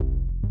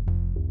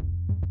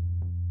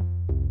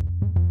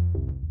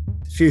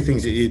few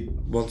things that you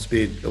want to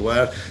be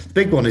aware of. The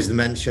big one is the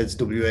Men's Sheds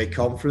WA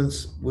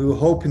conference. We were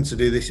hoping to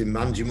do this in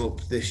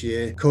Manjimup this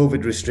year.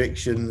 COVID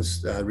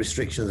restrictions,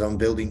 restrictions on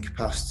building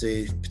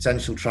capacity,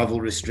 potential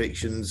travel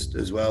restrictions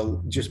as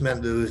well, just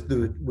meant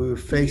we were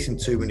facing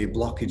too many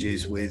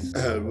blockages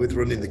with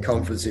running the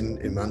conference in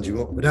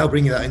Manjimup. We're now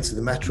bringing that into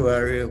the metro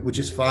area. We're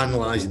just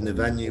finalising the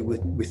venue.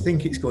 We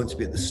think it's going to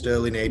be at the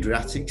Stirling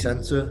Adriatic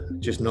Centre,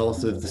 just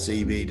north of the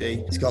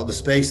CBD. It's got the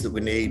space that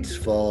we need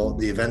for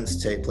the event to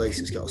take place.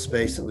 It's got a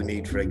space that we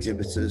need for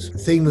exhibitors. The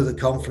theme of the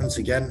conference,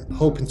 again,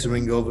 hoping to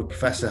ring over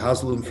Professor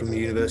Haslam from the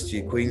University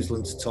of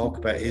Queensland to talk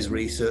about his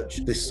research,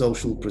 this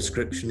social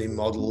prescriptioning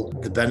model,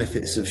 the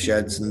benefits of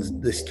sheds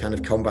and this kind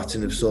of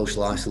combating of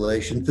social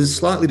isolation. There's a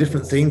slightly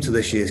different theme to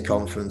this year's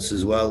conference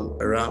as well.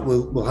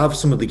 We'll have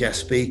some of the guest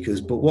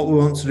speakers, but what we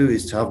want to do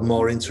is to have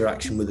more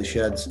interaction with the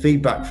sheds.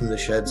 Feedback from the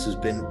sheds has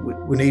been,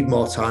 we need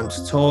more time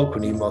to talk,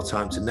 we need more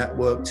time to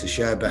network, to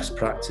share best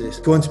practice. It's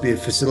going to be a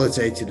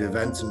facilitated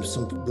event, and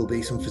there'll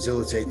be some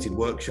facilitated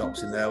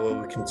workshops in there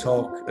where we can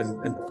talk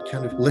and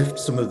kind of lift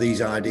some of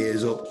these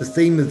ideas up. The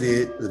theme of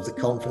the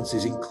conference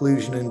is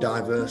inclusion and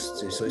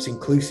diversity. So it's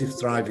inclusive,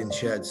 thriving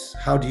sheds.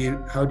 How do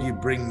you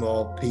bring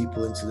more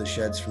people into the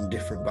sheds from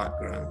different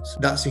backgrounds?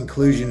 That's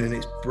inclusion in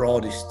its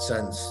broadest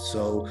sense.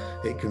 So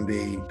it can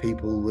be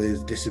people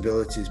with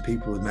disabilities,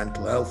 people with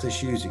mental health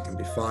issues. It can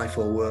be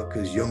FIFO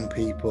workers, young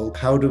people.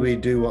 How do we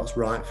do what's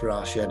right for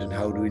our shed, and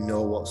how do we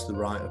know what's the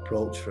right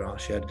approach for our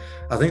shed?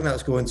 I think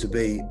that's going to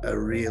be a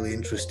really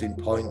interesting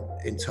point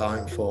in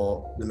time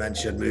for the Men's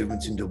Shed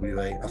movement in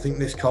WA. I think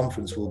this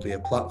conference will be a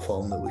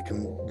platform that we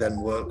can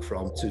then work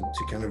from to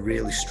kind of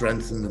really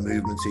strengthen the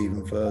movement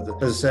even further.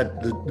 As I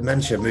said, the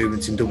Men's Shed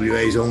movement in WA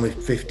is only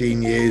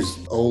 15 years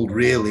old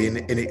really in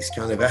its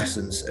kind of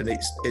essence, and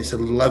it's a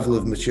level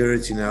of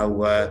maturity now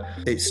where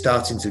it's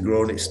starting to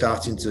grow and it's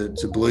starting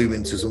to bloom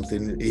into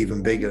something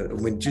even bigger,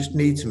 and we just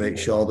need to make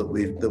sure that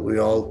we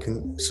all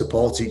can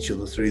support each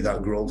other through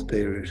that growth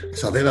period.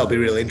 So I think that'll be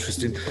really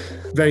interesting.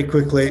 Very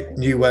quickly,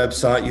 new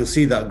website, you'll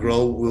see that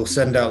grow. We'll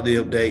send out the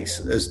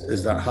updates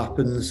as that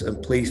happens,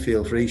 and please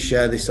feel free,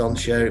 share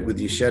it with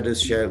your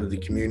shedders, share it with the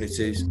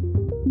communities.